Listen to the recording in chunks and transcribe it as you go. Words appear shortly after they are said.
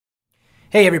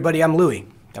Hey everybody, I'm Louie.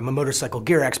 I'm a motorcycle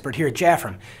gear expert here at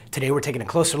Jafrum. Today we're taking a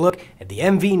closer look at the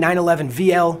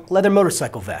MV911VL Leather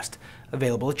Motorcycle Vest,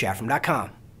 available at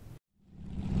Jafrum.com.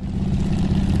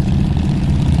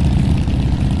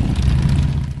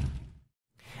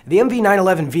 The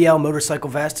MV911VL Motorcycle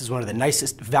Vest is one of the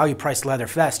nicest value-priced leather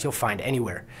vests you'll find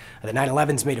anywhere. The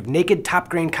 911 is made of naked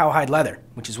top-grain cowhide leather,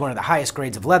 which is one of the highest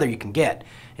grades of leather you can get.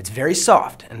 It's very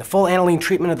soft, and the full aniline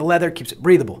treatment of the leather keeps it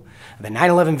breathable. The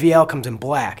 911VL comes in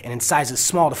black and in sizes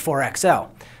small to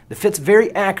 4XL. The fit's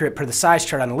very accurate per the size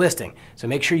chart on the listing, so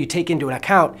make sure you take into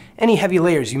account any heavy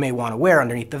layers you may want to wear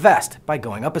underneath the vest by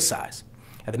going up a size.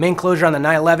 The main closure on the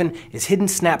 911 is hidden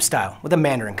snap style with a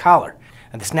mandarin collar.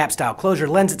 The snap style closure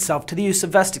lends itself to the use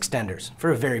of vest extenders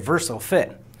for a very versatile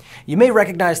fit. You may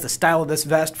recognize the style of this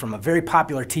vest from a very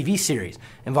popular TV series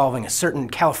involving a certain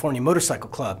California motorcycle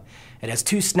club. It has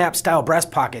two snap style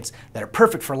breast pockets that are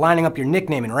perfect for lining up your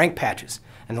nickname and rank patches,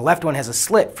 and the left one has a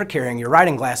slit for carrying your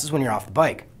riding glasses when you're off the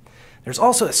bike. There's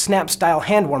also a snap style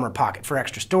hand warmer pocket for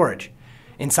extra storage.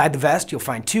 Inside the vest, you'll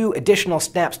find two additional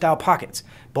snap style pockets.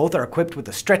 Both are equipped with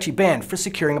a stretchy band for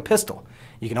securing a pistol.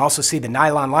 You can also see the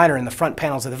nylon liner in the front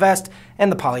panels of the vest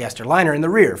and the polyester liner in the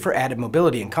rear for added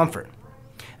mobility and comfort.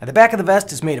 The back of the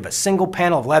vest is made of a single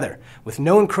panel of leather with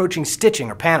no encroaching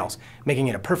stitching or panels, making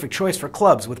it a perfect choice for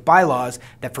clubs with bylaws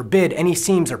that forbid any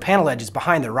seams or panel edges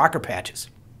behind their rocker patches.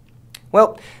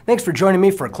 Well, thanks for joining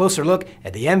me for a closer look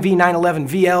at the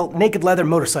MV911VL Naked Leather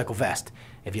Motorcycle Vest.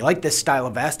 If you like this style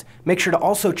of vest, make sure to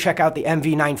also check out the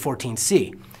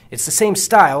MV914C. It's the same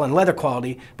style and leather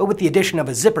quality, but with the addition of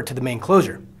a zipper to the main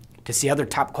closure. To see other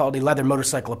top-quality leather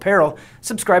motorcycle apparel,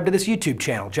 subscribe to this YouTube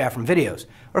channel, Jafrum Videos,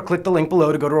 or click the link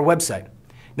below to go to our website.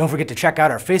 Don't forget to check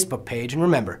out our Facebook page, and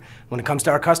remember, when it comes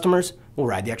to our customers, we'll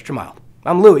ride the extra mile.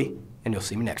 I'm Louie, and you'll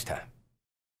see me next time.